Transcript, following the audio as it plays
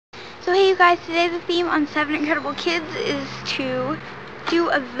So hey you guys, today the theme on 7 Incredible Kids is to do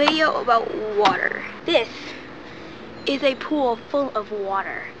a video about water. This is a pool full of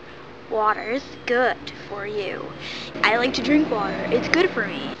water. Water is good for you. I like to drink water. It's good for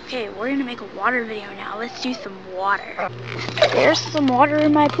me. Okay, we're gonna make a water video now. Let's do some water. There's some water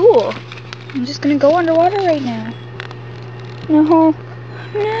in my pool. I'm just gonna go underwater right now. No.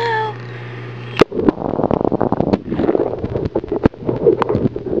 No.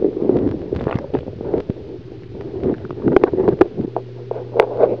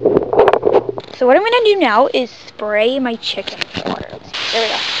 So what I'm gonna do now is spray my chicken with water. There we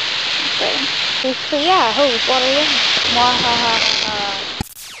go. Spray them. Basically, yeah, hose water. Yeah.